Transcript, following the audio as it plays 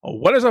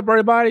What is up,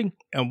 everybody?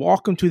 And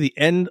welcome to the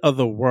end of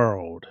the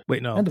world.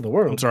 Wait, no. End of the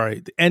world. I'm sorry.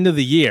 The end of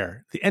the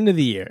year. The end of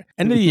the year.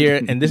 End of the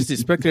year. And this is the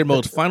Spectator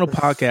Mode's final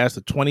podcast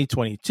of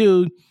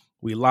 2022.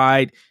 We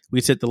lied.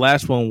 We said the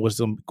last one was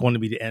going to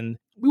be the end.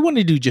 We want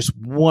to do just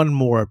one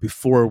more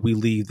before we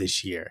leave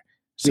this year.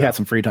 So, we had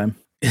some free time.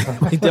 we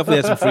definitely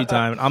had some free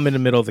time. I'm in the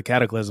middle of the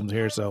cataclysms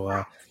here,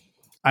 so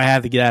I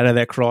have to get out of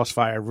that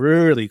crossfire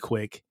really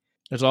quick.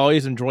 As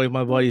always, enjoy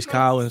my buddies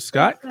Kyle and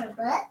Scott.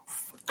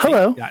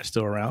 Hello. Scott's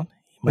still around.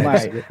 My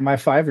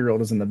 5-year-old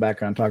is in the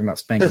background talking about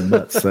spanking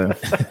butts. So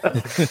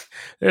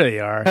there they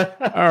are.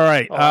 All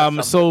right.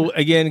 So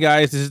again,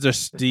 guys, this is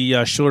just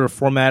the shorter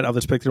format of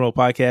the Spectator Mode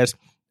podcast.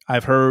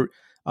 I've heard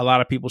a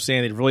lot of people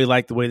saying they really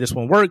like the way this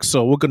one works,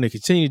 so we're going to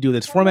continue to do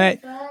this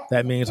format.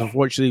 That means,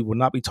 unfortunately, we'll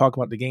not be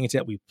talking about the games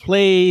that we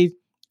played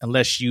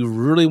unless you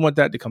really want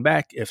that to come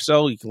back. If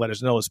so, you can let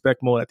us know at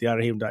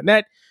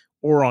specmode@theouterhaven.net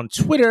or on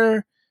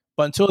Twitter.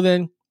 But until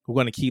then, we're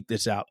going to keep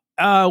this out.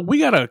 We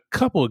got a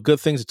couple of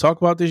good things to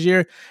talk about this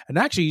year. And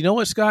actually, you know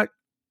what, Scott?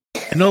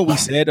 I know what we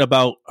said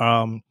about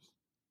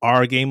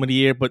our game of the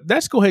year, but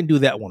let's go ahead and do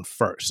that one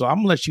first. So I'm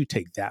going to let you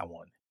take that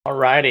one. All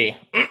righty.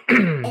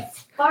 It's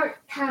fart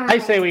time. I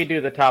say we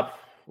do the top.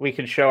 We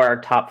could show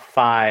our top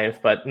 5,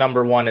 but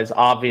number 1 is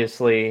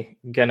obviously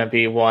going to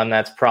be one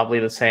that's probably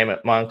the same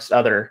amongst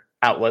other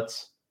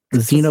outlets.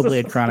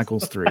 Xenoblade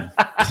Chronicles 3.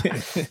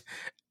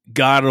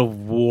 God of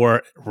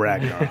War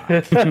Ragnarok.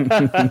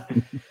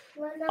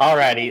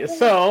 Alrighty,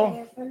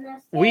 so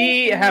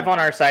we have on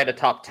our site a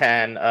top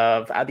 10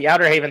 of the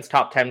Outer Haven's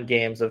top 10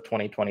 games of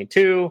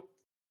 2022.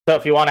 So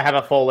if you want to have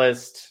a full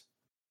list,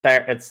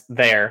 it's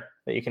there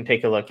that you can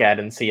take a look at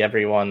and see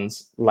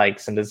everyone's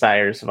likes and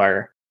desires of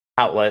our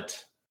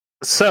outlet.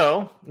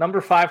 So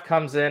number 5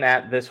 comes in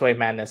at This Way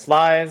Madness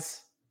Lies,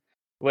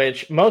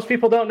 which most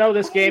people don't know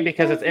this game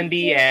because it's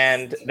indie,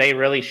 and they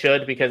really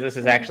should, because this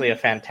is actually a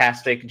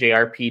fantastic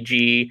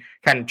JRPG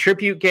kind of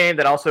tribute game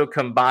that also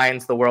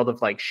combines the world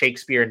of like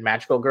Shakespeare and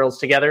Magical Girls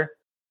together.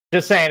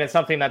 Just saying, it's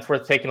something that's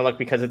worth taking a look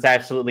because it's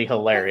absolutely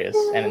hilarious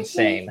and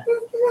insane.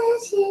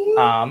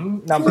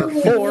 Number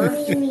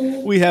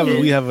 4, we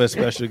have a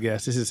special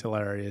guest. This is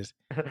hilarious.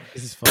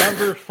 This is fun.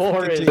 Number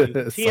 4 is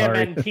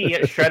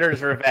TMNT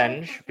Shredder's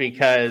Revenge,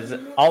 because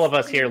all of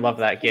us here love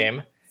that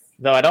game.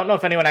 Though I don't know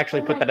if anyone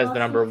actually put that as the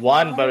number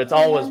 1, but it's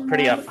always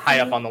pretty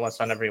high up on the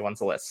list on everyone's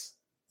list.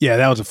 Yeah,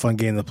 that was a fun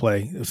game to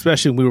play,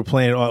 especially when we were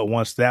playing it all at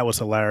once. That was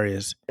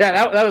hilarious.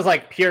 Yeah, that was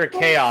like pure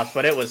chaos,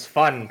 but it was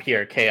fun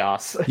pure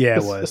chaos. Yeah,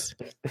 it was.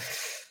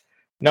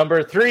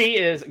 Number 3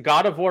 is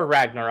God of War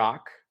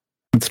Ragnarok.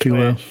 That's too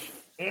low.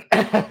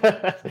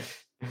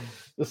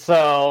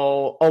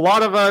 So a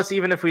lot of us,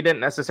 even if we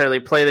didn't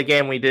necessarily play the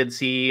game, we did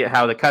see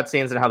how the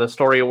cutscenes and how the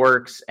story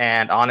works.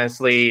 And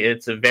honestly,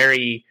 it's a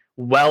very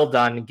well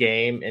done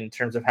game in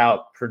terms of how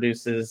it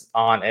produces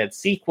on its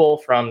sequel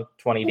from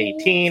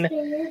 2018.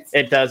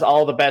 It does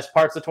all the best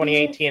parts of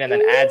 2018 and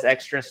then adds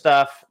extra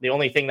stuff. The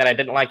only thing that I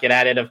didn't like it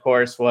added, of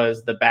course,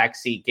 was the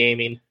backseat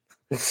gaming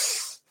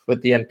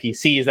with the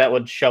NPCs that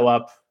would show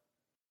up.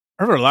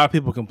 I heard a lot of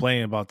people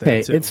complaining about that.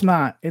 Hey, too. it's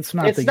not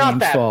the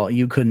game's fault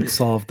you couldn't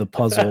solve the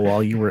puzzle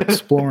while you were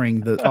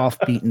exploring the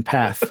off-beaten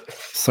path,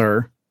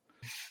 sir.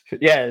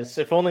 Yes,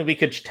 if only we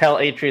could tell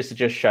Atreus to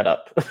just shut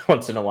up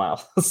once in a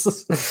while.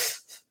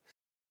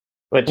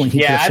 Which,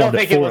 yeah, I don't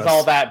think it was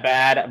all that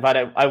bad, but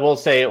I will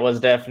say it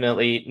was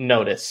definitely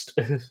noticed.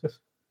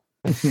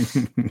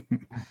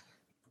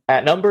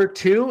 At number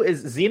 2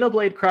 is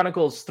Xenoblade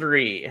Chronicles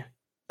 3.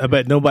 I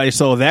bet nobody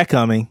saw that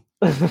coming.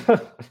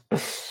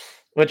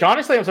 Which,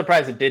 honestly, I'm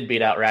surprised it did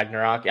beat out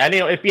Ragnarok. I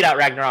know it beat out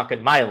Ragnarok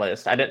in my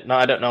list. I don't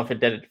know if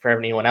it did it for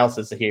anyone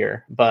else's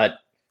here, but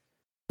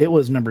it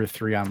was number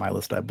 3 on my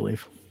list, I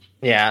believe.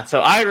 Yeah, so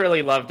I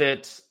really loved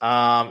it.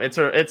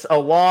 It's a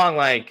long,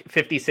 like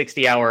 50,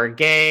 60 hour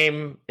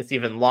game. It's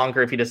even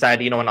longer if you decide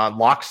to,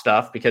 unlock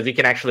stuff, because you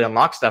can actually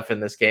unlock stuff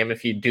in this game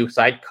if you do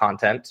side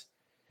content.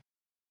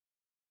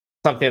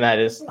 Something that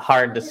is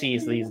hard to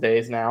seize these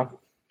days now.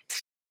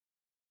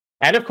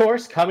 And of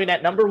course, coming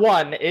at number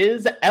 1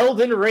 is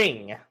Elden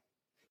Ring.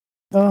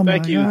 Oh,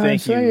 thank you.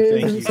 Thank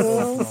you.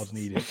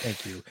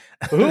 Thank you.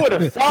 Who would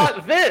have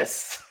thought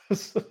this?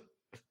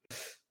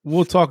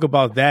 We'll talk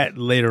about that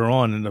later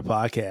on in the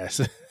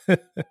podcast.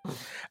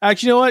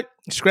 Actually, you know what?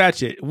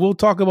 Scratch it. We'll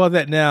talk about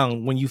that now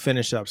when you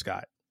finish up,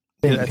 Scott.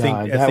 I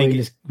think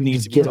it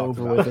needs to get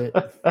over with it.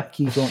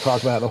 Keith won't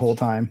talk about it the whole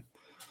time.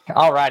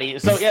 Alrighty.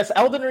 So yes,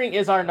 Elden Ring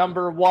is our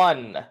number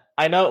 1.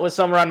 I know it was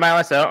somewhere on my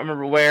list. I don't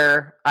remember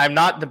where. I'm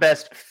not the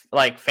best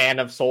fan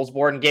of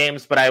Soulsborne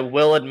games, but I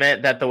will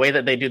admit that the way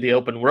that they do the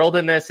open world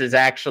in this is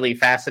actually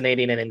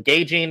fascinating and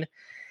engaging.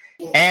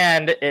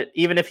 And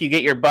even if you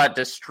get your butt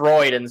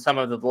destroyed in some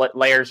of the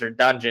layers or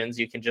dungeons,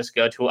 you can just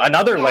go to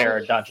another layer or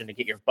dungeon to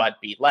get your butt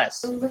beat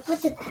less. Look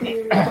what the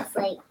queen looks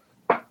like.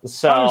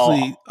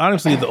 So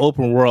honestly, the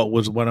open world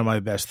was one of my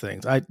best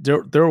things.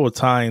 There were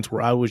times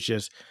where I was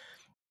just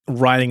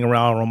riding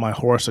around on my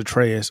horse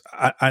Atreus.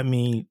 I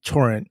mean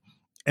Torrent,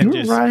 and you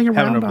just riding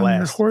having around a on your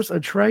blast. horse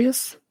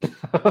Atreus?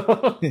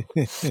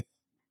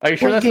 Are you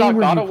sure What that's game not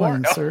were God you of War?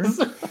 playing,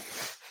 sir?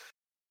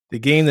 The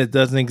game that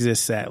doesn't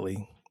exist,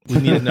 sadly. We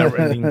need a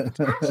never-ending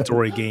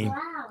story game.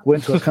 Wait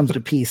until it comes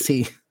to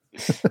PC.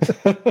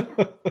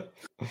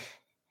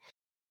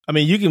 I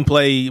mean, you can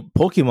play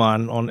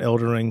Pokemon on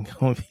Elden Ring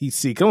on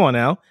PC. Come on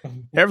now.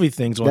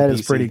 Everything's on PC. That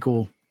is pretty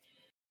cool.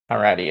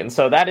 Alrighty, and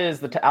so that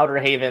is the Outer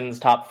Haven's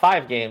top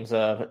 5 games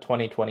of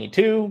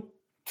 2022.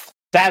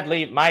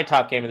 Sadly, my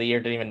top game of the year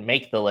didn't even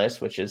make the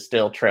list, which is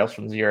still Trails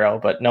from Zero,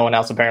 but no one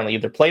else apparently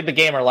either played the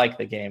game or liked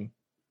the game.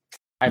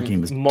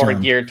 I'm more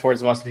geared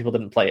towards most people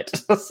didn't play it.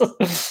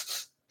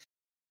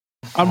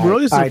 I'm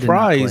really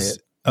surprised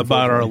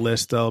about our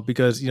list, though,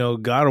 because,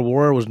 God of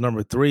War was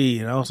number 3,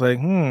 and I was like,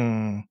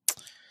 Then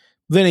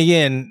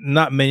again,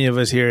 not many of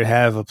us here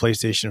have a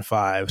PlayStation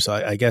 5, so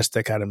I guess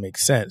that kind of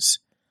makes sense.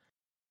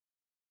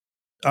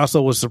 I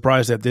also was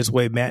surprised that This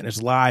Way Madness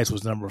Lies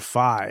was number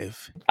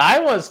 5. I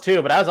was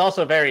too, but I was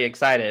also very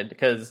excited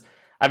because,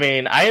 I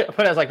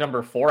put it as like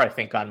number 4, I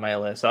think, on my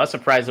list. So I was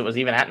surprised it was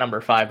even at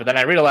number 5. But then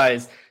I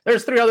realized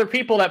there's 3 other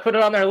people that put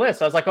it on their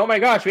list. I was like, oh my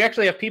gosh, we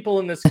actually have people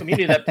in this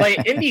community that play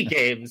indie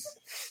games.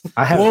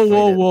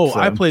 Whoa.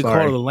 I played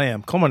Call of the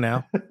Lamb. Come on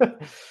now.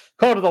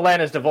 Call of the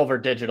Lamb is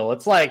Devolver Digital.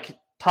 It's like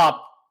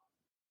top,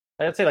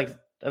 I'd say like,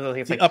 I think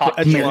it's like top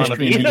echelon of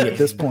indie at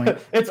this point.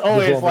 It's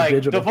always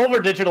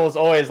Devolver Digital is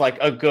always like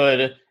a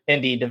good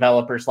indie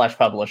developer /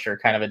 publisher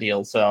kind of a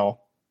deal. So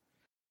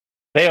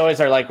they always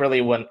are like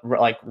really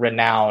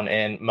renowned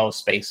in most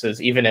spaces,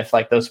 even if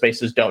like those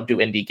spaces don't do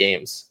indie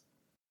games.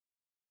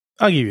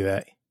 I'll give you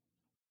that.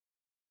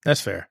 That's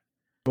fair.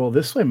 Well,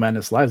 This Way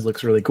Madness Lives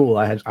looks really cool.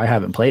 I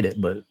haven't played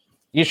it, but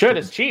you should.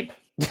 It's cheap.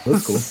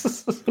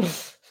 Looks cool.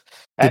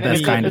 The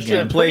best kind of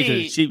game. Play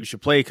because it's cheap. You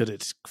should play because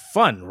it's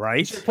fun, right?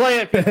 You should play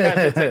it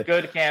because it's a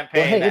good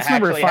campaign. Well, hey, it's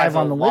number 5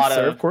 on the list,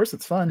 so of course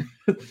it's fun.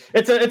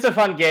 It's a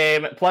fun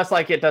game. Plus,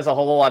 like, it does a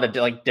whole lot of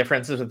like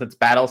differences with its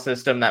battle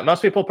system that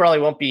most people probably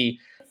won't be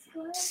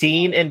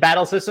seen in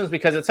battle systems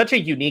because it's such a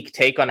unique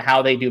take on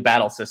how they do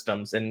battle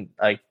systems in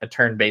like a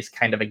turn-based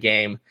kind of a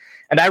game.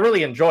 And I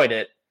really enjoyed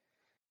it.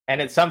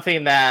 And it's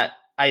something that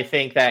I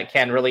think that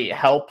can really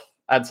help,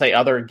 I'd say,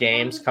 other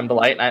games come to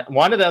light. And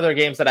one of the other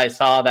games that I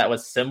saw that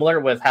was similar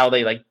with how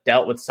they like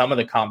dealt with some of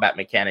the combat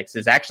mechanics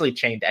is actually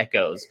Chained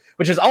Echoes,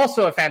 which is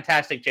also a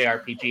fantastic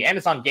JRPG, and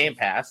it's on Game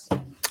Pass.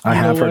 I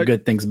have heard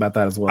good things about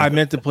that as well. I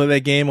meant to play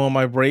that game on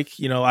my break.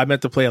 I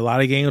meant to play a lot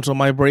of games on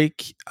my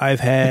break. I've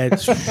had,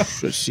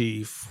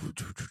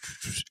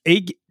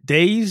 8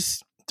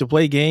 days to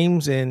play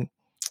games, and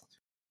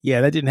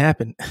yeah, that didn't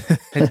happen.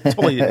 It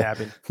totally didn't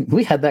happen.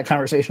 We had that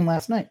conversation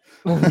last night.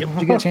 Did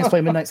you get a chance to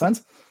play Midnight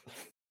Suns?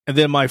 And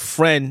then my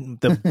friend,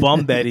 the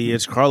bum that he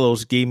is,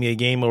 Carlos, gave me a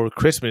game over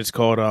Christmas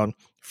called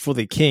For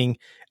the King,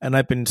 and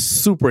I've been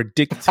super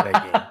addicted to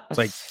that game. It's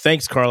like,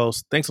 thanks,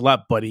 Carlos. Thanks a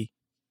lot, buddy.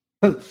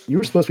 You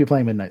were supposed to be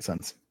playing Midnight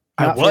Suns.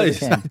 I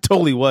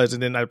totally was.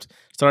 And then I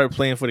started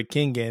playing For the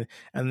King again,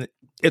 and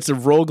it's a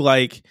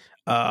roguelike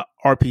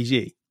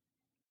RPG.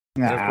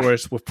 And of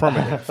course, with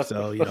permadeath.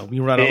 So, when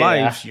you run out of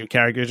life, your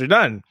characters are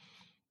done.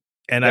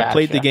 And I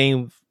played the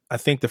game, I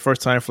think, the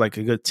first time for like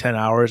a good 10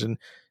 hours, and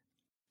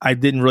I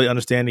didn't really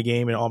understand the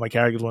game, and all my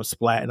characters went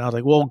splat. And I was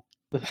like, well,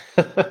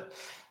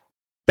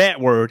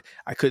 bad word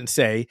I couldn't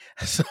say.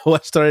 So I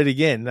started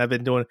again. And I've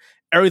been doing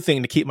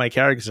everything to keep my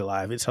characters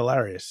alive. It's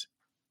hilarious.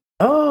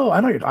 Oh, I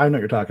know what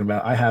you're talking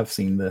about. I have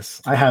seen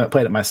this. I haven't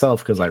played it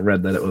myself because I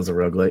read that it was a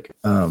roguelike.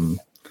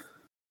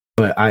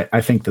 But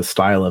I think the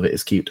style of it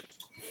is cute.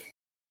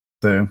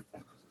 So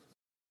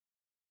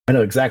I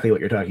know exactly what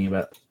you're talking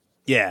about.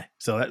 Yeah,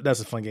 so that's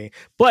a fun game.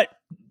 But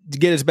to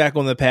get us back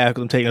on the path,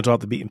 I'm taking us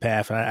off the beaten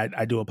path, and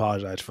I do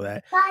apologize for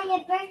that. Buy a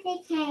birthday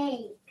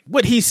cake.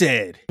 What he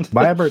said.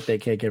 Buy a birthday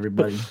cake,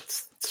 everybody.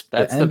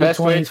 That's the best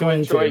way to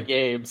enjoy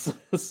games.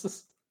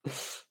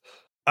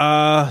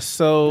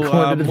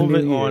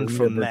 Moving on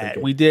from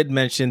that, we did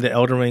mention that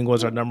Elden Ring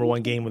was our number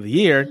 1 game of the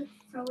year,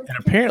 and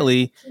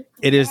apparently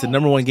it is the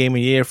number 1 game of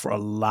the year for a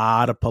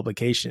lot of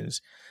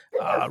publications.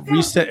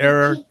 Reset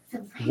Error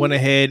went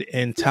ahead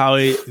and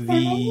tallied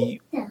the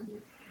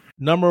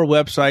number of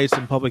websites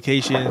and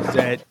publications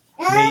that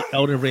made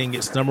Elden Ring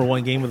its number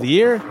 1 game of the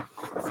year.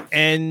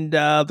 And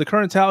the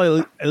current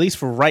tally, at least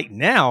for right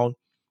now,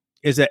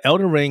 is that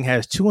Elden Ring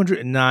has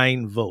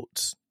 209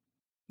 votes.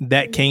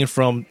 That came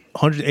from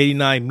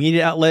 189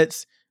 media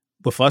outlets,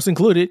 with us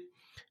included,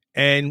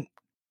 and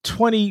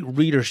 20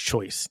 readers'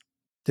 choice.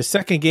 The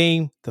second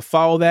game to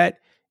follow that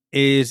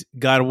is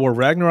God of War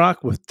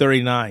Ragnarok with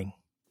 39.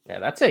 Yeah,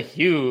 that's a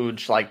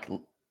huge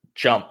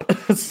jump.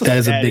 That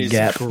is a big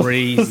gap.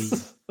 Crazy.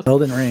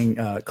 Elden Ring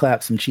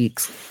claps some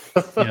cheeks,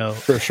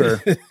 for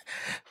sure.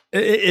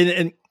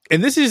 and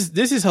this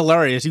is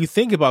hilarious. You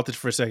think about this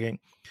for a second.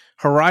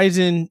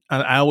 Horizon,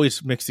 I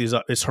always mix these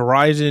up. It's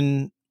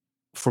Horizon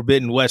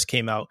Forbidden West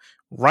came out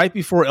right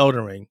before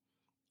Elden Ring,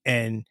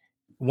 and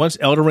once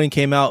Elden Ring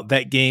came out,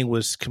 that game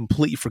was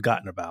completely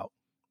forgotten about.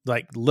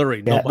 Like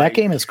literally, nobody. That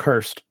game is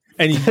cursed.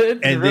 And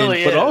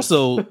but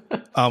also,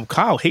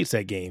 Kyle hates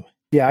that game.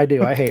 Yeah, I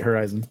do. I hate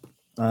Horizon.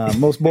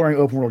 Most boring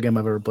open world game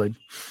I've ever played.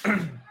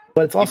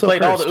 But it's also you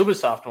played cursed. all the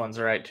Ubisoft ones,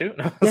 right? Too.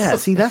 Yeah,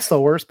 see, that's the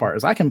worst part.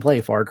 Is I can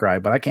play Far Cry,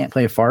 but I can't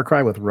play Far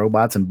Cry with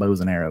robots and bows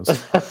and arrows,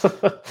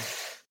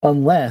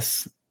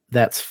 unless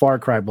that's Far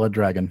Cry Blood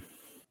Dragon.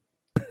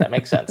 That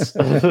makes sense.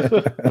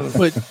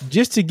 But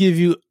just to give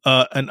you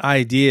an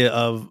idea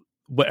of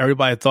what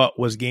everybody thought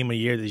was Game of the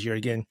Year this year,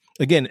 again,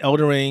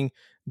 Elden Ring,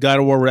 God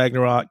of War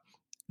Ragnarok.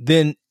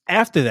 Then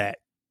after that,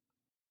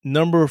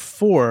 number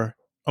 4,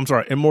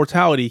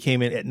 Immortality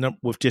came in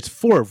with just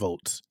 4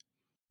 votes.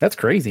 That's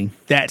crazy.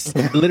 That's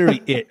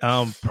literally it.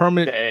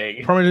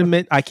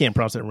 Permanent. I can't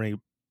pronounce that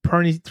ring.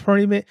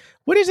 Permanent.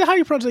 What is it? How do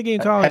you pronounce that game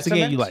called? It's a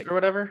game you like or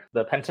whatever.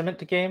 The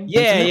Pentiment game.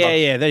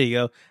 Yeah. There you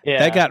go. Yeah.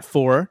 That got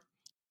 4.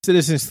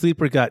 Citizen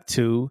Sleeper got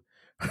 2.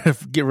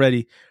 Get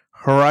ready.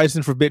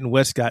 Horizon Forbidden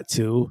West got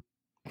 2.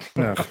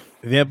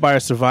 Vampire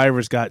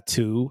Survivors got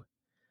 2.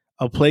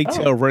 A Plague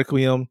Tale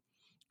Requiem.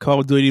 Call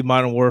of Duty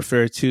Modern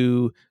Warfare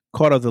 2.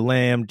 Call of the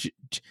Lamb.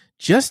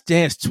 Just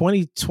Dance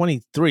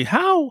 2023.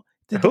 How?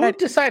 Who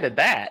decided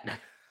that?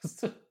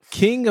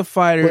 King of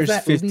Fighters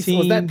 15.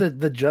 Was that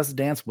the Just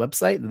Dance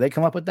website? Did they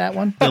come up with that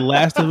one? The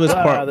Last of Us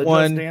Part the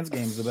 1. Just Dance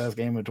game is the best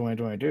game of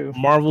 2022.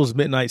 Marvel's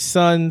Midnight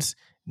Suns.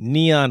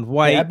 Neon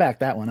White. Yeah, I backed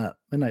that one up.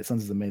 Midnight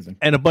Suns is amazing.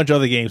 And a bunch of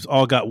other games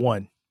all got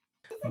 1.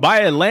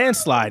 By a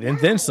landslide and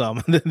then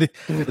some. The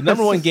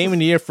number 1 game in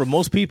the year for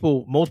most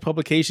people, most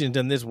publications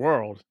in this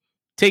world.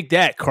 Take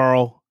that,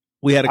 Carl.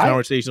 We had a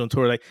conversation on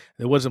Twitter like,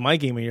 it wasn't my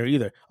game of the year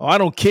either. Oh, I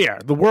don't care.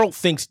 The world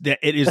thinks that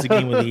it is the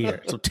game of the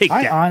year. So take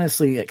that. I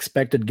honestly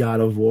expected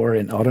God of War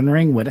and Elden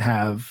Ring would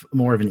have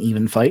more of an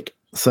even fight.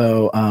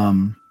 So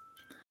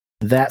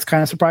that's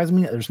kind of surprised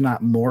me that there's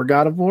not more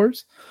God of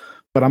Wars.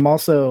 But I'm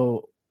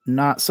also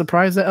not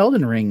surprised that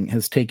Elden Ring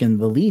has taken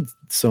the lead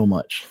so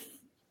much.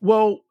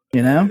 Well,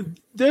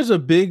 there's a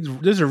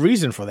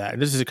reason for that.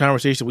 And this is a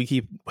conversation we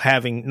keep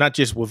having, not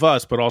just with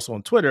us, but also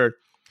on Twitter.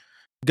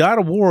 God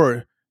of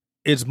War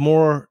is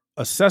more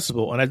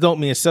accessible. And I don't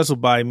mean accessible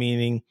by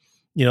meaning,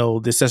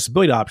 the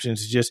accessibility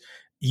options. It's just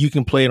you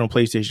can play it on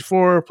PlayStation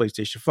 4,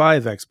 PlayStation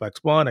 5, Xbox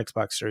One,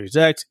 Xbox Series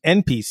X,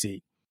 and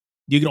PC.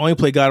 You can only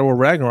play God of War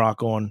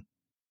Ragnarok on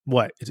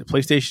what? Is it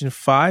PlayStation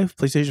 5,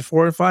 PlayStation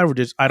 4 and 5, or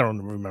just, I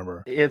don't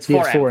remember. It's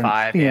 4 and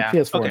 5, yeah.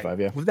 PS4 and 5,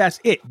 yeah. Well, that's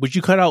it. But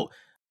you cut out,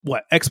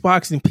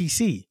 Xbox and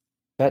PC.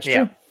 That's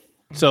true.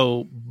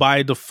 So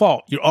by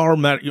default, you're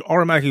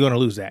automatically going to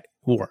lose that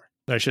war.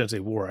 I shouldn't say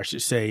war. I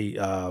should say,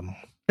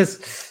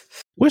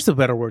 what's the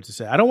better word to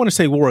say? I don't want to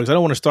say war because I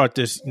don't want to start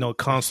this,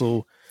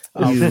 console.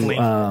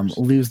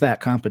 Lose that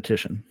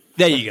competition.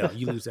 There you go.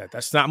 You lose that.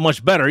 That's not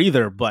much better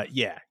either, but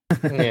yeah.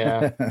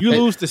 Yeah. You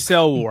lose the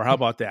sell war. How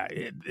about that?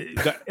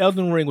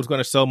 Elden Ring was going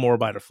to sell more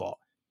by default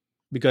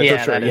because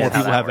more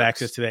people have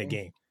access to that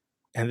game.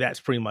 And that's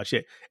pretty much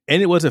it.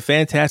 And it was a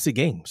fantastic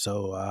game.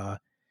 So,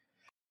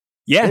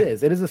 yeah. It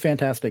is. It is a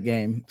fantastic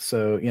game.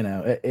 So,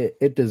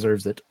 it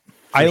deserves it.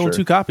 I own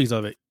 2 copies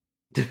of it.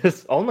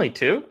 Only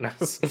 2?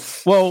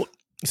 Well,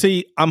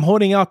 see, I'm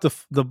holding out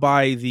to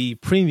buy the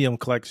premium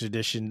collector's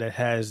edition that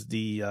has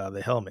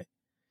the helmet.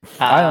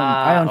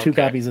 I own 2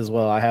 copies as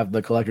well. I have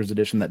the collector's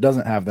edition that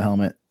doesn't have the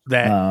helmet.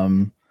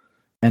 And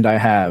I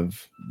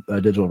have a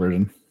digital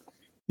version.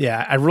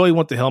 Yeah, I really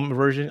want the helmet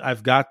version.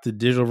 I've got the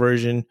digital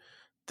version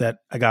that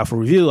I got for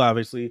review,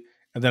 obviously,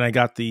 and then I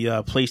got the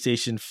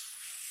PlayStation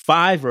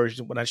 5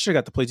 version. When I should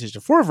have got the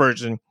PlayStation 4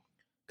 version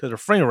because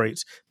of frame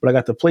rates, but I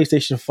got the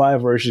PlayStation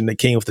 5 version that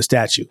came with the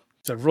statue.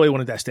 So I really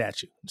wanted that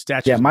statue.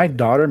 Yeah, my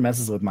daughter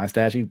messes with my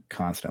statue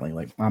constantly.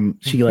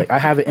 I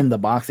have it in the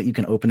box that you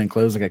can open and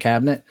close like a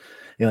cabinet.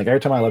 Every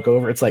time I look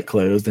over, it's like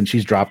closed, and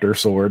she's dropped her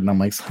sword, and I'm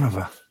like, son of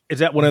a. Is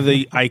that one of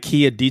the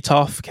IKEA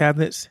Detolf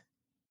cabinets?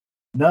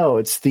 No,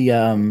 it's the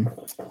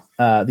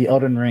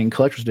Elden Ring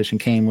Collector's Edition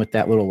came with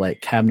that little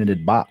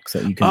cabineted box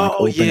that you can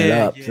open it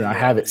up. So I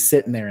have it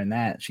sitting there in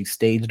that. She's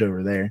staged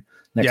over there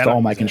next to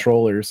all my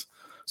controllers.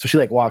 So she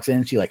walks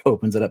in, she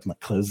opens it up and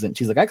closes it. And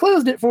she's like, I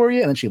closed it for you,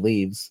 and then she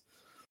leaves.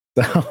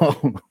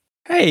 So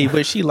hey,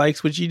 but she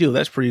likes what you do.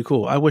 That's pretty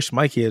cool. I wish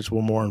my kids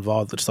were more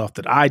involved with stuff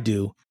that I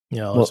do.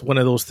 It's one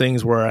of those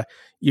things where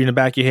you're in the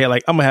back of your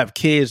head, I'm gonna have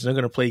kids and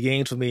they're gonna play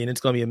games with me, and it's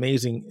gonna be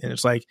amazing. And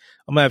it's I'm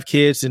gonna have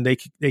kids and they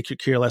could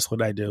care less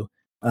what I do.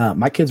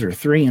 My kids are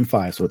 3 and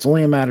 5, so it's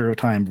only a matter of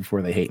time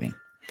before they hate me.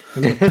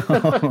 You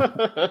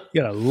got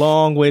a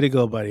long way to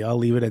go, buddy. I'll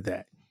leave it at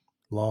that.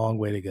 Long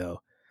way to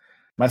go.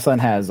 My son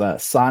has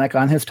Sonic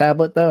on his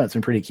tablet, though. It's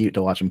been pretty cute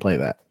to watch him play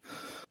that.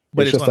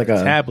 But it's just like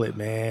a tablet,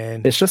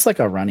 man. It's just like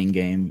a running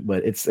game,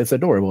 but it's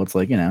adorable. It's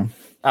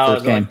Oh,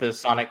 is it like the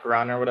Sonic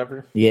Run or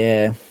whatever?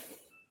 Yeah.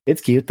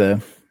 It's cute,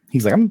 though.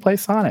 He's like, I'm going to play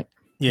Sonic.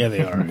 Yeah,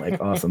 they are.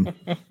 Awesome.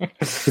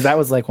 Because that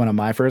was one of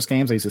my first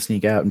games. I used to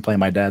sneak out and play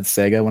my dad's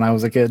Sega when I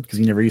was a kid because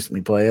he never used to let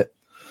me play it.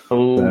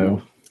 Oh,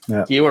 so,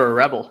 yeah. You were a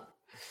rebel.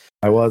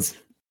 I was.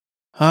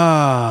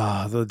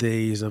 The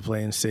days of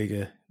playing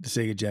the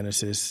Sega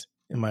Genesis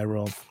in my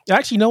room.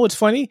 Actually, what's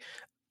funny?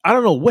 I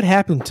don't know what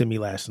happened to me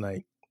last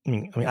night. I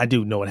mean, I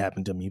do know what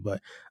happened to me,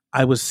 but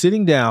I was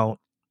sitting down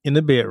in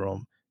the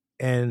bedroom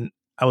and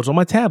I was on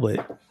my tablet.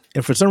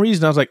 And for some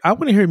reason, I was like, I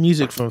want to hear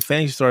music from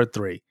Phantasy Star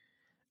 3.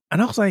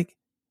 And I was like,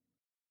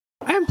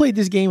 I haven't played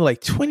this game in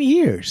like 20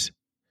 years.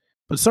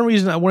 But for some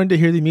reason, I wanted to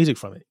hear the music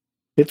from it.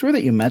 It's weird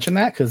that you mentioned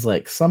that because,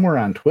 like, somewhere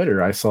on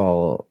Twitter, I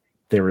saw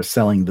they were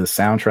selling the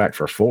soundtrack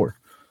for 4.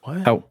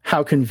 What?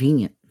 How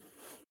convenient.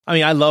 I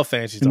mean, I love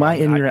Phantasy Star. Am I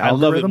in your I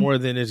love it algorithm? more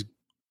than his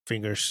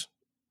fingers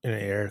in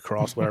the air,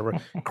 cross, whatever.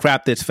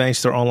 Crap that's Phantasy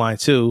Star Online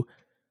too.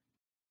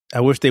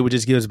 I wish they would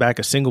just give us back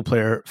a single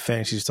player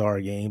Phantasy Star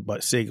game,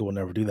 but Sega will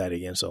never do that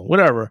again. So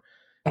whatever.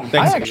 I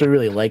actually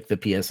really like the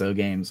PSO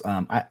games.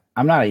 I'm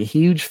not a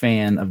huge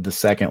fan of the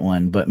second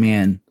one, but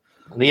man,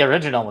 the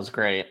original was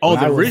great. Oh,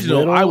 When the I was original!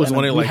 little I was and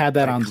wondering we like had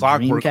that like on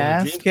Clockwork on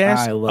Dreamcast. Dreamcast.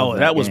 I love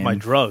that was game. my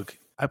drug.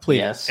 I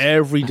played it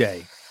every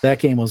day. That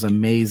game was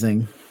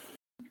amazing.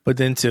 But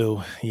then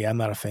 2, yeah, I'm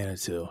not a fan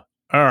of 2.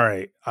 All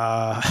right,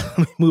 let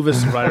me move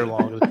us right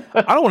along.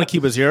 I don't want to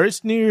keep us here.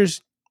 It's New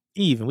Year's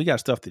Eve, and we got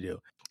stuff to do.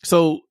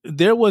 So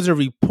there was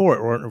a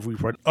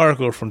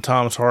article from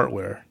Tom's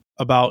Hardware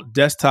about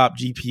desktop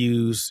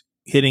GPUs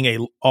hitting a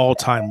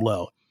all-time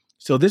low.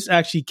 So this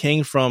actually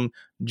came from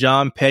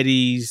John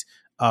Petty's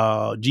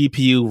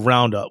GPU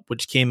Roundup,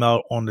 which came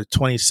out on the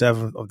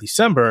 27th of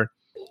December,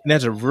 and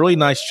has a really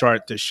nice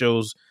chart that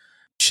shows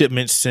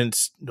shipments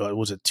since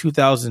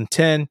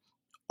 2010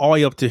 all the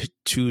way up to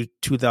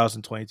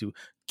 2022,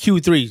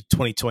 Q3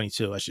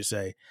 2022, I should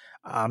say.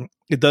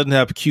 It doesn't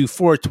have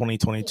Q4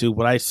 2022,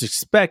 but I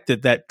suspect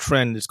that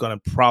trend is going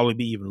to probably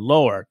be even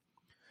lower.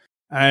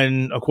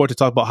 And of course, to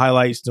talk about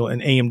highlights,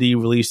 and AMD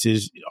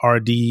releases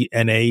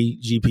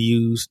RDNA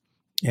GPUs,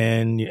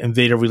 and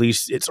NVIDIA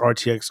released its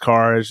RTX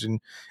cards, and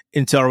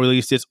Intel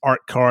released its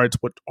ARC cards,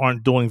 which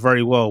aren't doing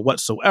very well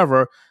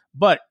whatsoever.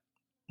 But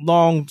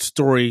long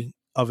story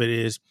of it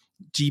is,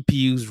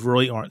 GPUs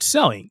really aren't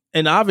selling.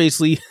 And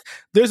obviously,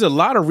 there's a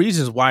lot of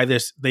reasons why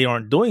they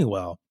aren't doing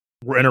well.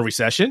 We're in a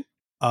recession.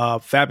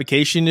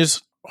 Fabrication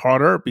is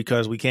harder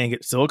because we can't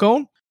get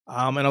silicone.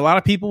 And a lot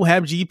of people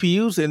have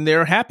GPUs and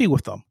they're happy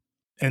with them.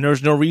 And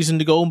there's no reason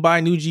to go and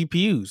buy new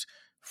GPUs.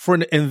 For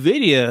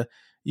NVIDIA,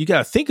 you got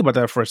to think about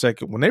that for a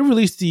second. When they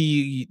released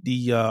the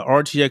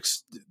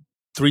RTX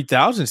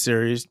 3000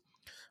 series,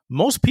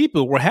 most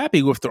people were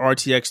happy with the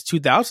RTX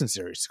 2000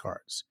 series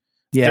cards.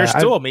 Yeah, they're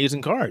still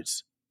amazing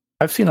cards.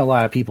 I've seen a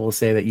lot of people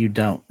say that you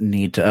don't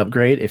need to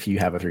upgrade if you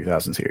have a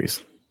 3000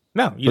 series.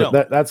 No, you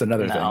don't. That's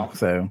another thing.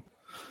 So,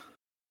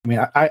 I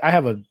mean, I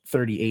have a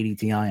 3080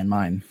 Ti in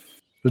mine.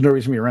 There's no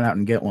reason for me to run out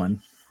and get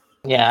one.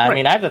 Yeah, I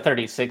mean, I have the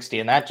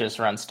 3060, and that just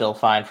runs still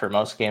fine for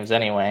most games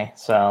anyway.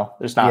 So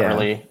there's not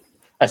really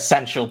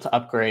essential to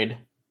upgrade,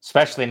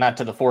 especially not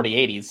to the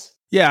 4080s.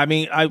 Yeah, I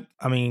mean,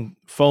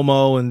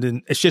 FOMO, and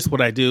then it's just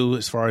what I do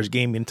as far as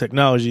gaming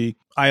technology.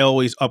 I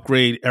always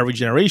upgrade every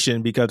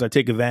generation because I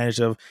take advantage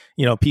of,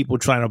 people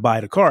trying to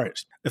buy the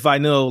cards. If I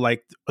know,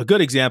 like, a good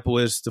example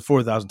is the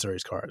 4000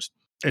 series cards.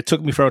 It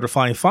took me forever to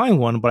finally find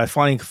one, but I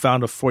finally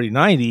found a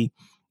 4090,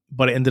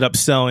 but I ended up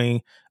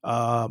selling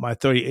my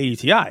 3080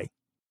 Ti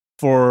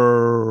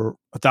for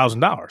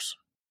 $1,000.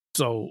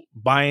 So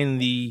buying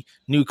the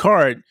new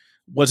card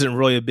wasn't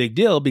really a big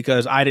deal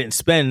because I didn't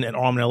spend an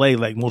arm and a leg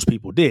like most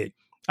people did.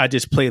 I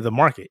just play the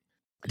market.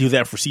 I do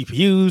that for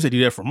CPUs. I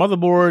do that for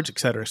motherboards, et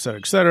cetera, et cetera,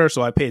 et cetera.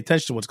 So I pay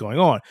attention to what's going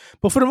on.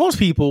 But for the most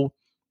people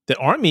that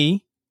aren't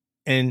me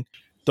and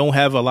don't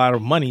have a lot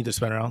of money to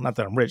spend around, not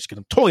that I'm rich, because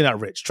I'm totally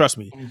not rich, trust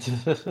me.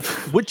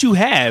 What you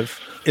have,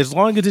 as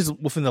long as it's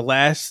within the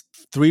last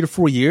 3 to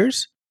 4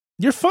 years,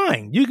 you're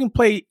fine. You can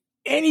play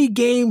any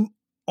game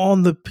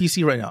on the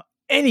PC right now,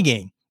 any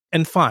game.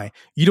 And fine,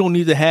 you don't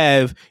need to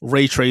have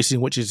ray tracing,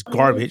 which is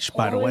garbage,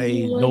 by the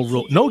way.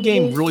 No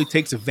game really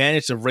takes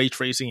advantage of ray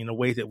tracing in a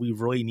way that we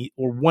really need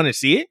or want to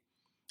see it.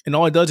 And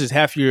all it does is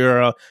half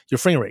your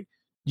frame rate.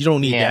 You don't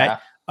need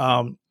that.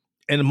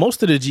 And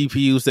most of the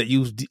GPUs that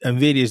use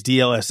NVIDIA's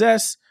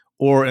DLSS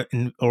or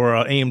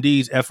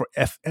AMD's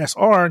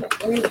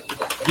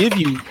FSR give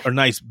you a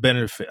nice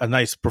benefit, a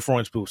nice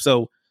performance boost.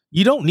 So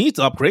you don't need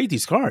to upgrade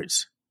these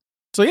cards.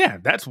 So yeah,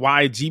 that's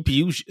why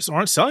GPUs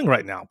aren't selling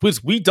right now,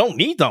 because we don't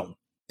need them.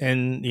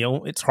 And,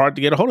 it's hard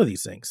to get a hold of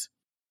these things.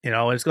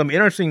 It's going to be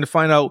interesting to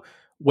find out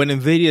when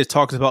NVIDIA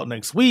talks about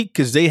next week,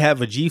 because they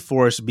have a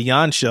GeForce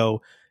Beyond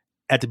show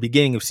at the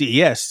beginning of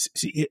CES.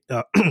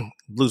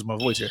 Lose my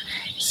voice here.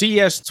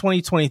 CES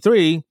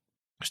 2023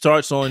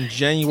 starts on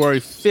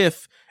January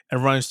 5th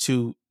and runs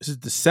to, is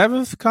it the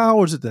 7th, Kyle,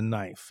 or is it the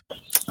 9th?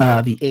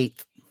 The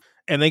 8th.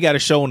 And they got a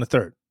show on the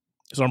 3rd.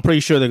 So I'm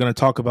pretty sure they're going to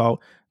talk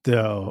about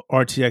the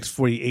RTX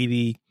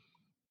 4080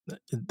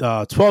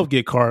 12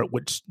 gig card,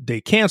 which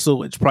they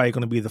canceled. It's probably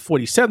going to be the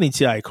 4070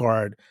 Ti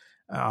card.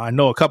 I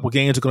know a couple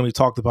games are going to be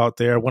talked about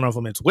there. One of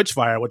them is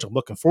Witchfire, which I'm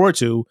looking forward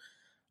to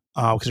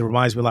because it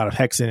reminds me a lot of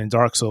Hexen and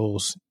Dark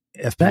Souls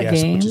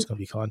FPS, which is going to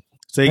be fun.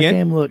 Say again? That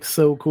game looks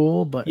so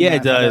cool, but yeah,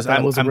 it does.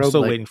 I'm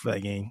still waiting for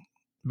that game.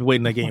 I've been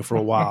waiting that game for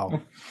a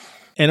while.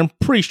 And I'm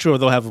pretty sure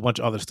they'll have a bunch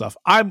of other stuff.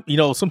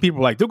 Some people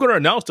are like, they're going to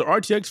announce the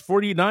RTX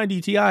 4090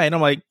 Ti. And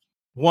I'm like,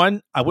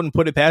 one, I wouldn't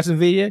put it past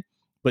NVIDIA.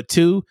 But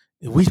two,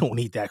 we don't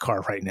need that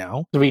card right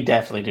now. We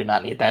definitely do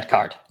not need that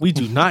card. We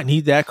do not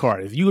need that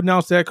card. If you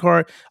announce that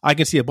card, I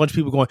can see a bunch of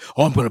people going,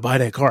 oh, I'm going to buy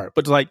that card.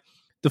 But like,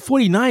 The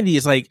 4090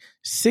 is like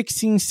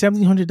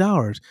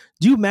 $1,600-$1,700.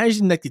 Do you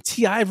imagine like the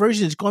TI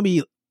version is going to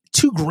be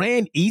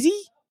 $2,000 easy?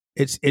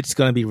 It's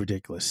going to be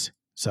ridiculous.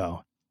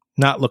 So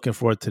not looking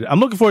forward to it. I'm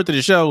looking forward to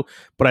the show,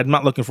 but I'm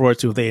not looking forward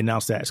to if they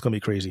announce that. It's going to be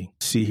crazy.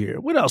 Let's see here.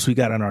 What else we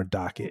got on our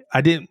docket?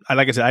 Like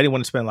I said, I didn't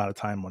want to spend a lot of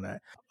time on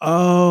that.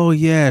 Oh,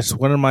 yes.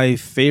 One of my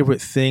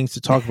favorite things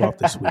to talk about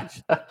this week.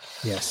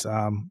 Yes.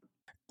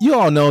 You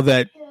all know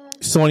that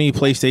Sony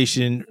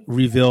PlayStation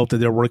revealed that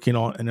they're working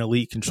on an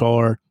elite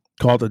controller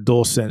called the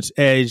DualSense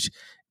Edge.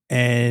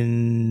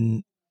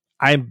 And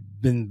I've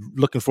been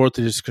looking forward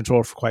to this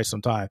controller for quite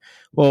some time.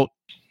 Well,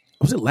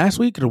 was it last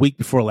week or the week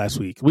before last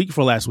week? The week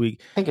before last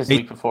week. I think it's the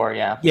week before,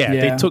 yeah.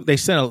 Yeah, they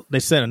sent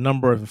a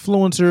number of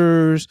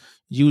influencers,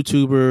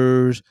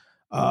 YouTubers,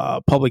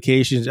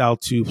 publications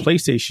out to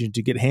PlayStation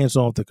to get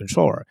hands-on with the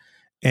controller.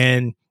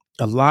 And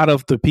a lot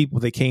of the people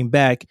that came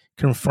back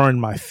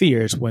confirmed my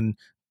fears when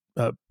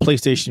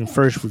PlayStation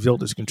first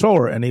revealed this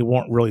controller, and they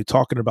weren't really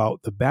talking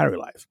about the battery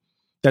life.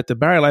 That the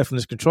battery life on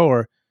this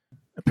controller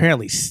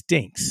apparently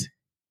stinks.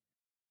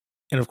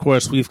 And of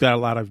course, we've got a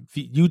lot of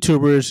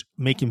YouTubers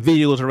making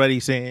videos already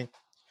saying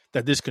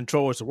that this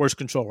controller is the worst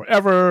controller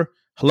ever.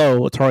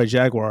 Hello, Atari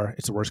Jaguar.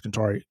 It's the worst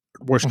controller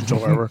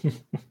ever.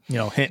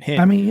 Hint, hint.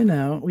 I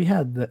mean, we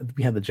had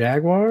the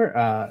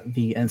Jaguar.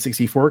 The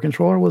N64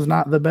 controller was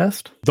not the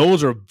best.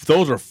 Those are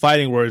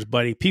fighting words,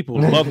 buddy.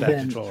 People love that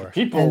controller.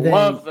 People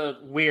love the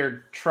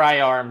weird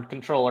tri-armed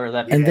controller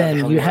that. And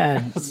then you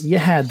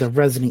had the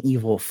Resident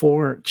Evil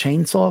 4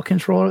 chainsaw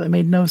controller that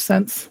made no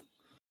sense.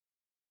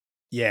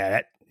 Yeah,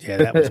 that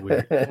was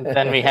weird.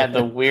 Then we had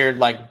the weird,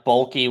 like,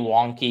 bulky,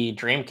 wonky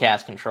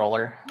Dreamcast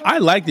controller. I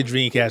like the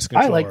Dreamcast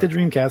controller. I like the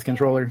Dreamcast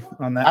controller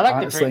on that. I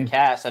like the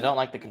Dreamcast. I don't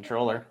like the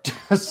controller.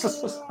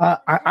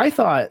 I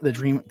thought the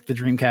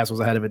Dreamcast was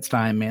ahead of its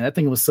time, man. That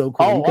thing was so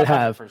cool. You could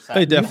have a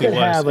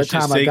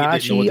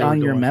Tamagotchi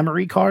on your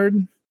memory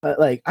card.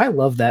 I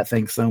love that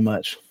thing so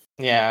much.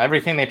 Yeah,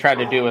 everything they tried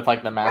to do with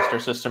like the Master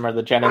System or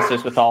the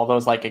Genesis with all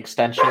those like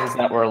extensions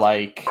that were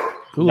like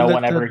no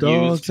one ever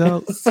used.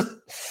 Yeah,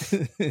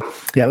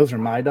 those are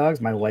my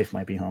dogs. My wife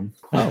might be home.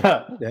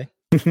 Oh, okay.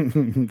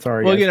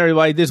 Sorry. Well, again,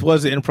 everybody, this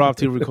was an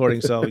impromptu recording,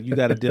 so you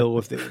got to deal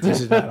with it.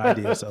 This is not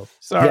ideal. So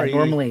sorry.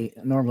 Yeah,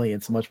 normally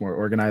it's much more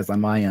organized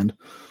on my end.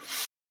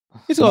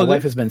 My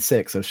wife has been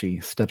sick, so she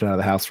stepped out of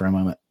the house for a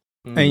moment.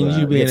 And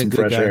you being a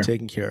good guy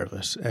taking care of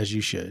us, as you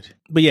should.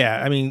 But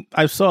yeah, I mean,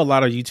 I saw a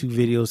lot of YouTube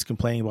videos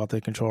complaining about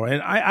the controller.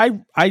 And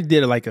I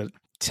did like a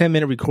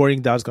 10-minute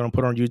recording that I was going to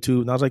put on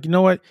YouTube. And I was like, you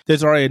know what?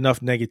 There's already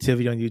enough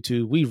negativity on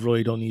YouTube. We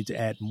really don't need to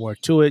add more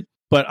to it.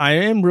 But I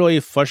am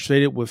really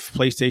frustrated with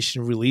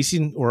PlayStation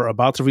releasing or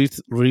about to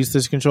release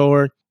this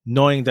controller,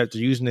 knowing that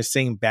they're using the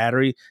same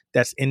battery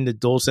that's in the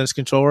DualSense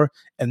controller.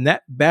 And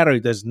that battery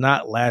does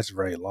not last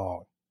very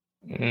long.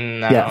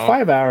 No. Yeah,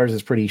 5 hours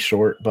is pretty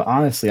short, but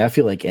honestly, I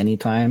feel like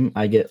anytime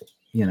I get,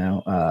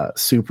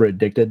 super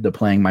addicted to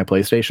playing my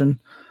PlayStation,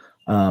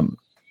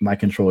 my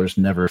controllers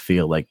never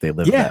feel like they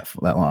live that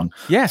long.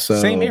 Yeah,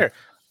 so same here.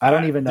 I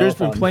don't even know. There's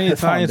been plenty of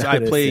times I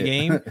play a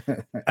game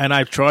and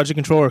I charge the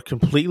controller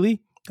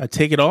completely. I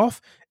take it off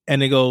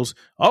and it goes,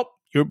 oh,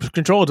 your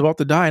controller's about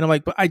to die. And I'm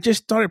like, but I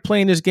just started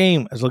playing this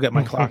game. As I look at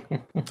my clock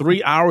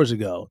 3 hours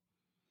ago.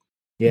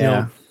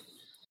 Yeah.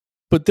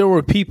 But there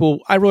were people,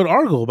 I wrote an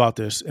article about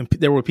this, and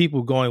there were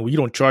people going, well, you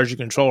don't charge your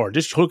controller.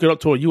 Just hook it up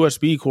to a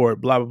USB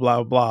cord, blah, blah,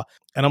 blah, blah.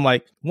 And I'm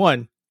like,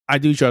 one, I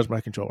do charge my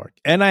controller.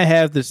 And I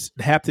have this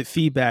haptic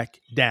feedback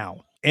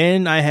down.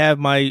 And I have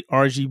my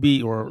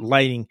RGB or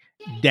lighting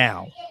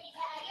down.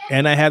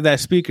 And I have that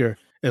speaker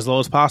as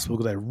low as possible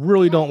because I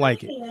really don't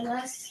like it.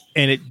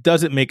 And it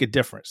doesn't make a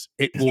difference.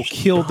 It will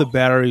kill the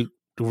battery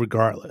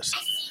regardless.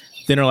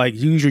 Then they're like,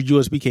 use your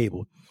USB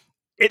cable.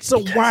 It's a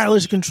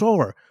wireless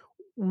controller.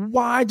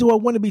 Why do I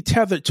want to be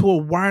tethered to a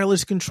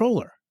wireless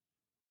controller?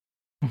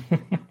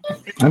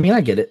 I mean, I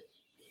get it.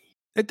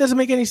 It doesn't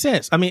make any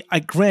sense. I mean,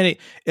 granted,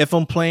 if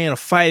I'm playing a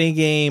fighting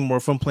game or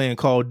if I'm playing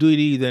Call of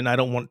Duty, then I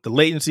don't want the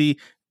latency.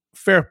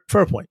 Fair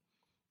point.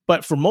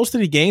 But for most of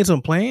the games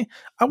I'm playing,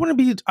 I want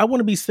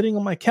to be sitting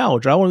on my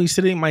couch. I want to be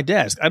sitting at my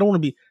desk. I don't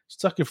want to be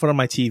stuck in front of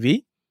my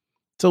TV.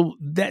 So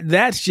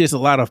that's just a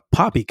lot of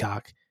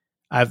poppycock.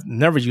 I've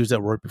never used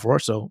that word before,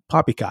 so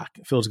poppycock.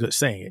 It feels good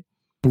saying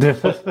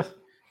it.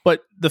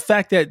 But the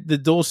fact that the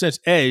DualSense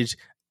Edge,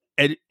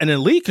 an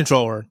Elite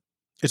controller,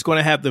 is going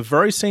to have the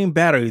very same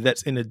battery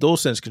that's in the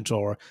DualSense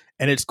controller,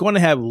 and it's going to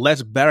have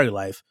less battery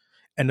life.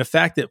 And the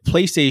fact that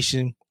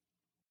PlayStation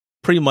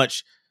pretty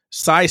much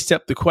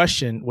sidestepped the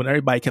question when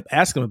everybody kept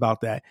asking about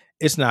that,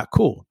 it's not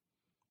cool.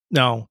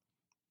 Now,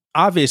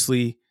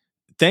 obviously,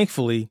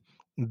 thankfully,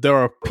 there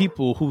are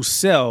people who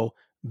sell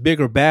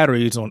bigger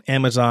batteries on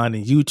Amazon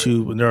and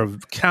YouTube, and there are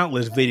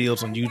countless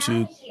videos on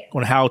YouTube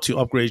on how to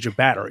upgrade your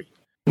battery.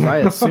 I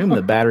assume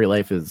the battery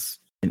life is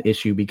an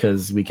issue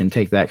because we can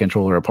take that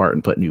controller apart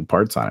and put new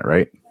parts on it,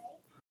 right?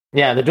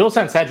 Yeah, the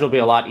DualSense Edge will be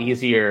a lot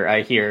easier,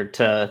 I hear,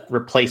 to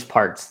replace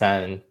parts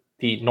than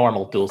the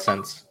normal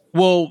DualSense.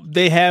 Well,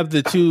 they have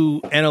the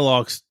two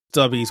analog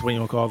stubbies, what you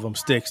want to call them,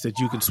 sticks that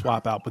you can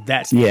swap out, but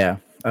that's yeah.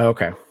 Oh,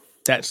 okay.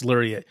 That's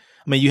literally it.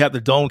 I mean, you have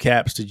the dome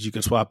caps that you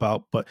can swap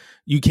out, but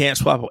you can't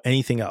swap out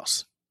anything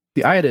else.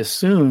 See, I had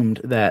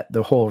assumed that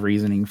the whole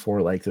reasoning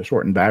for like the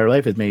shortened battery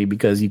life is maybe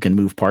because you can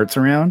move parts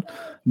around.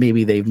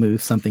 Maybe they've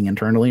moved something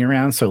internally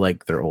around, so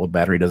like their old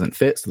battery doesn't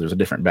fit, so there's a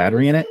different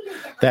battery in it.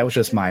 That was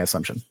just my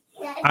assumption.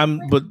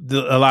 But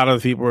a lot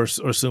of people are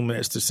assuming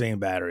it's the same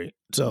battery.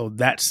 So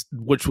that's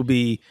which will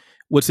be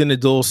what's in the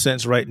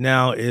DualSense right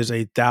now is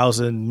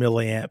 1,000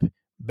 milliamp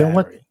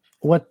battery.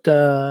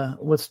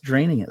 What's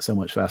draining it so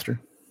much faster?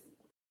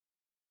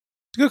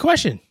 It's a good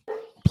question.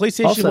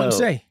 PlayStation Also, wouldn't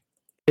say.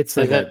 It's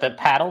like the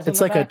paddles.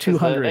 It's like a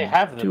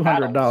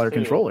 $200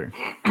 controller.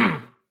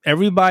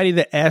 Everybody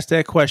that asked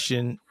that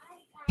question,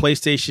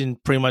 PlayStation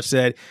pretty much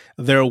said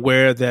they're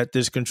aware that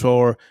this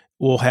controller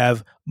will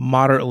have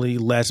moderately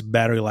less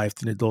battery life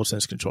than the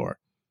DualSense controller.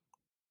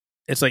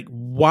 It's like,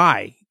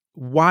 why?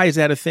 Why is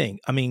that a thing?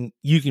 I mean,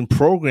 you can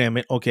program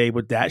it, okay,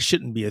 but that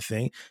shouldn't be a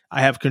thing.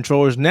 I have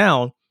controllers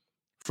now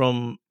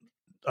from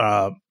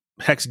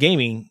Hex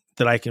Gaming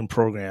that I can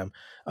program.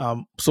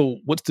 So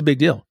what's the big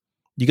deal?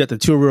 You got the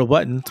 2 rear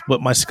buttons,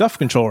 but my SCUF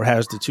controller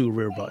has the 2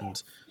 rear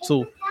buttons.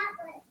 So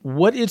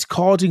what is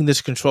causing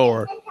this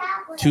controller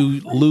to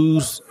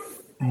lose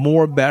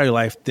more battery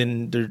life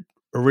than the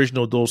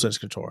original DualSense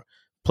controller?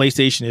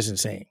 PlayStation isn't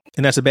saying,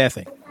 and that's a bad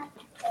thing.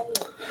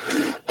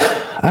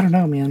 I don't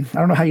know, man. I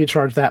don't know how you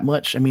charge that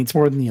much. I mean, it's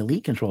more than the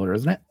Elite controller,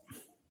 isn't it?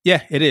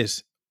 Yeah, it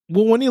is.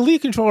 Well, when the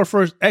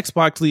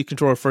Xbox Elite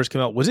controller first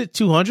came out, was it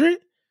 200?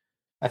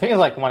 I think it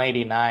was like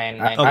 189.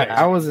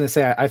 I was going to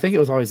say, I think it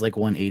was always like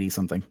 180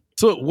 something.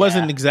 So it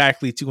wasn't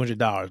exactly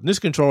 $200. This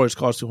controller has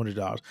cost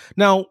 $200.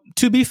 Now,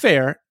 to be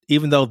fair,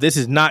 even though this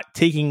is not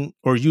taking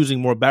or using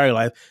more battery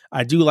life,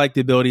 I do like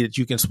the ability that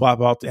you can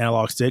swap out the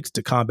analog sticks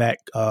to combat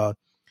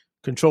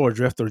controller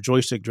drift or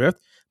joystick drift.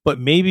 But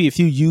maybe if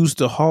you use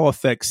the Hall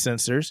effect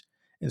sensors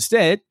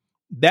instead,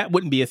 that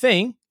wouldn't be a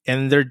thing.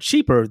 And they're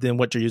cheaper than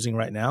what you're using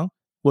right now.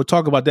 We'll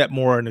talk about that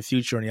more in the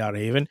future in the Outer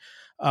Haven.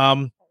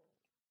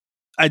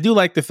 I do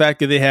like the fact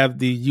that they have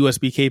the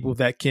USB cable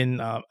that can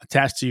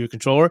attach to your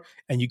controller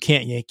and you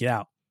can't yank it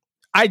out.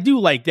 I do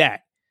like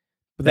that,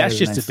 but that's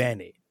just nice. A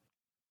Band-Aid.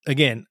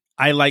 Again,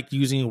 I like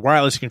using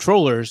wireless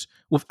controllers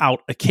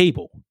without a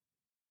cable.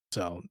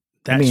 So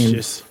that's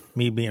just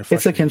me being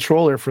frustrated. It's a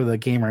controller for the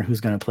gamer who's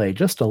going to play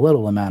just a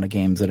little amount of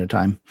games at a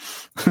time.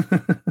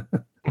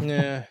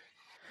 Yeah.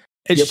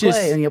 You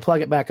play and you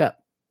plug it back up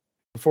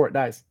before it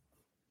dies.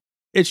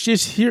 It's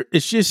just here.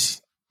 It's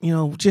just,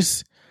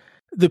 just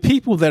the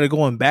people that are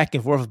going back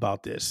and forth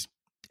about this.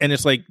 And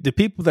it's like the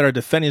people that are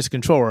defending this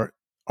controller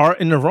are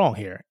in the wrong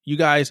here. You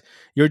guys,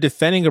 you're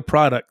defending a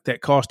product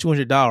that costs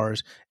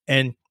 $200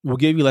 and will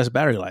give you less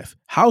battery life.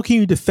 How can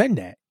you defend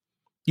that?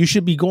 You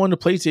should be going to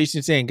PlayStation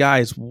and saying,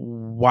 guys,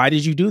 why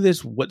did you do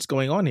this? What's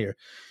going on here?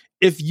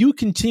 If you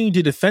continue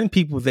to defend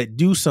people that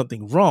do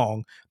something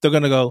wrong, they're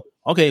going to go,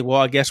 okay, well,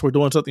 I guess we're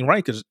doing something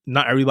right because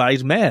not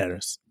everybody's mad at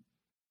us.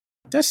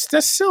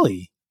 That's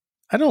silly.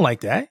 I don't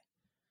like that.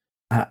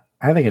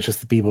 I think it's just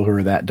the people who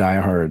are that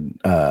diehard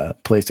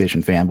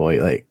PlayStation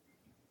fanboy. Like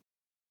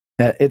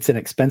that, it's an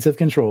expensive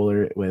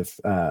controller with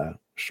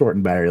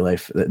shortened battery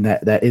life.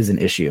 That is an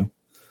issue.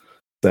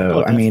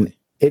 So I mean,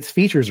 its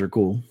features are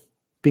cool.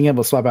 Being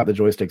able to swap out the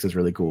joysticks is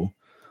really cool.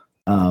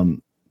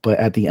 But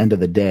at the end of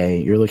the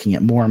day, you're looking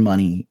at more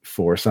money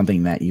for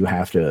something that you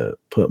have to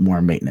put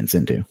more maintenance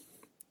into.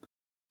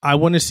 I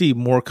want to see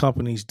more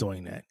companies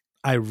doing that.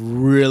 I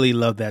really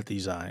love that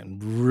design.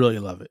 Really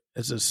love it.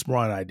 It's a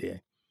smart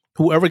idea.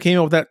 Whoever came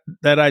up with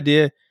that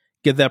idea,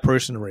 give that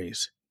person a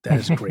raise. That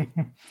is great.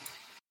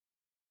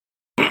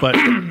 But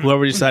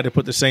whoever decided to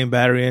put the same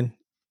battery in,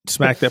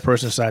 smack that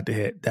person aside the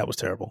head. That was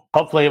terrible.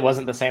 Hopefully it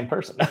wasn't the same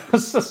person.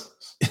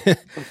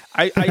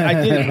 I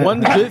did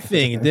one good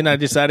thing, and then I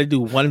decided to do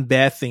one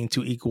bad thing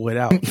to equal it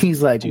out.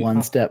 He's like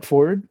one step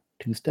forward,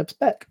 2 steps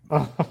back.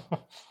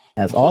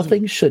 As all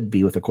things should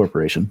be with a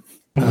corporation.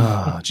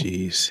 Oh,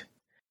 jeez.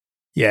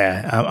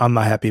 Yeah, I'm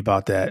not happy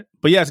about that.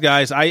 But yes,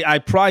 guys, I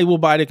probably will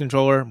buy the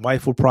controller.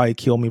 Wife will probably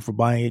kill me for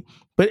buying it.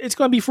 But it's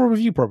going to be for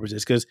review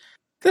purposes because,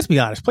 let's be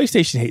honest,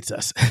 PlayStation hates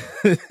us.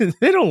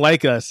 They don't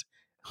like us.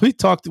 We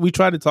tried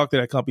to talk to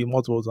that company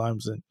multiple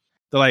times, and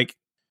they're like,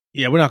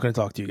 yeah, we're not going to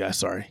talk to you guys.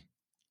 Sorry.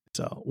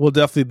 So we'll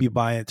definitely be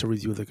buying it to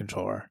review the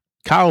controller.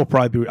 Kyle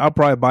will I'll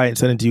probably buy it and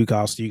send it to you,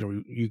 Kyle, so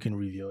you can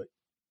review it.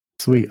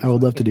 Sweet. I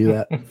would love to do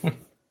that.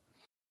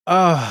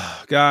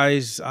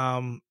 Guys,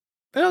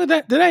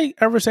 did I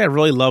ever say I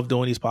really love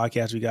doing these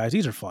podcasts with you guys?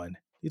 These are fun.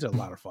 These are a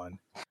lot of fun.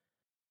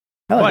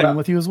 I like them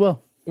with you as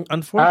well.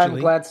 Unfortunately,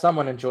 I'm glad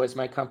someone enjoys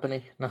my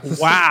company.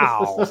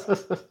 Wow.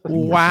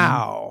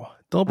 Wow.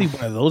 Don't be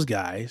one of those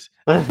guys.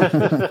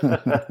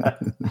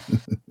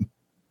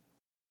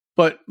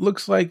 But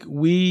looks like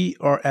we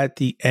are at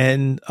the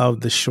end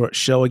of the short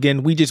show.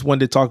 Again, we just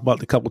wanted to talk about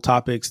the couple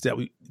topics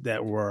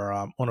that were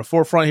on the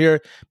forefront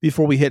here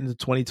before we hit into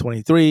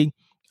 2023,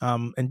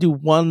 and do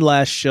one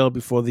last show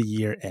before the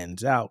year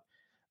ends out.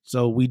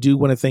 So we do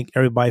want to thank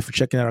everybody for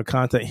checking out our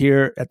content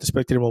here at the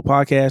Spectator Mode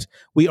Podcast.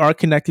 We are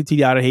connected to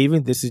the Outer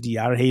Haven. This is the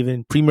Outer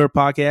Haven Premier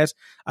Podcast.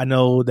 I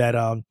know that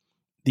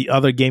the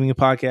other gaming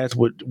podcasts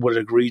would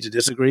agree to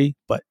disagree,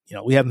 but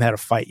we haven't had a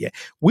fight yet.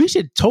 We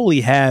should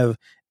totally have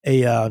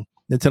a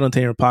Nintendo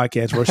Entertainment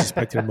podcast versus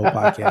Spectrum Remote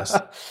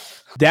podcast.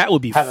 That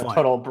would be have fun. A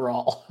total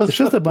brawl. It's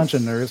just a bunch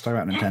of nerds talking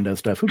about Nintendo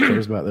stuff. Who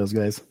cares about those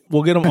guys?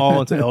 We'll get them all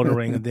into Elden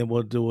Ring, and then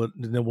we'll do it.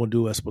 And then we'll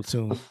do a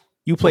Splatoon.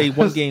 You play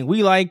one game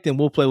we like, then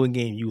we'll play one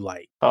game you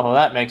like. Oh,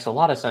 that makes a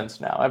lot of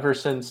sense now. Ever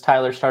since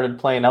Tyler started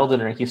playing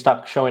Elden Ring, he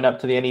stopped showing up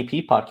to the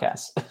NEP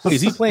podcast. Is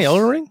he playing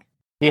Elden Ring?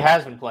 He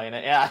has been playing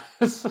it, yeah.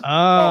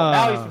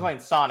 Now he's been playing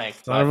Sonic.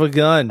 Son of a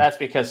gun. That's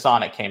because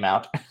Sonic came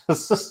out.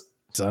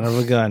 Son of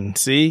a gun.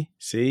 See?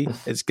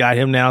 It's got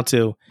him now,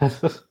 too.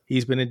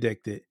 He's been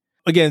addicted.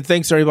 Again,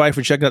 thanks to everybody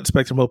for checking out the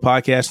Spectrum Remote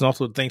podcast, and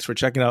also thanks for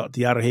checking out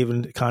the Outer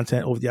Haven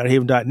content over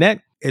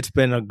theouterhaven.net. It's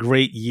been a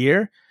great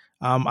year.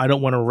 I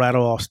don't want to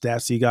rattle off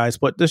stats to you guys,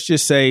 but let's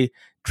just say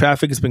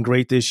traffic has been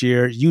great this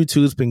year.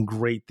 YouTube's been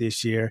great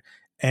this year,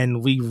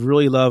 and we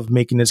really love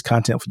making this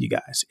content for you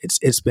guys.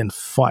 It's been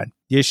fun.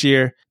 This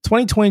year,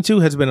 2022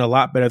 has been a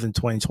lot better than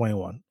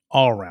 2021.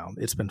 All around,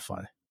 it's been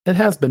fun. It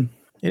has been.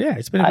 Yeah,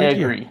 it's been a great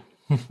year.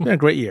 It's been a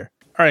great year.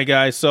 All right,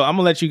 guys. So I'm going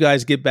to let you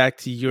guys get back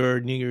to your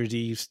New Year's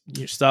Eve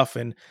stuff,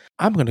 and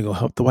I'm going to go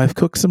help the wife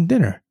cook some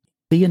dinner.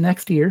 See you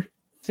next year.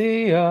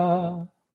 See ya.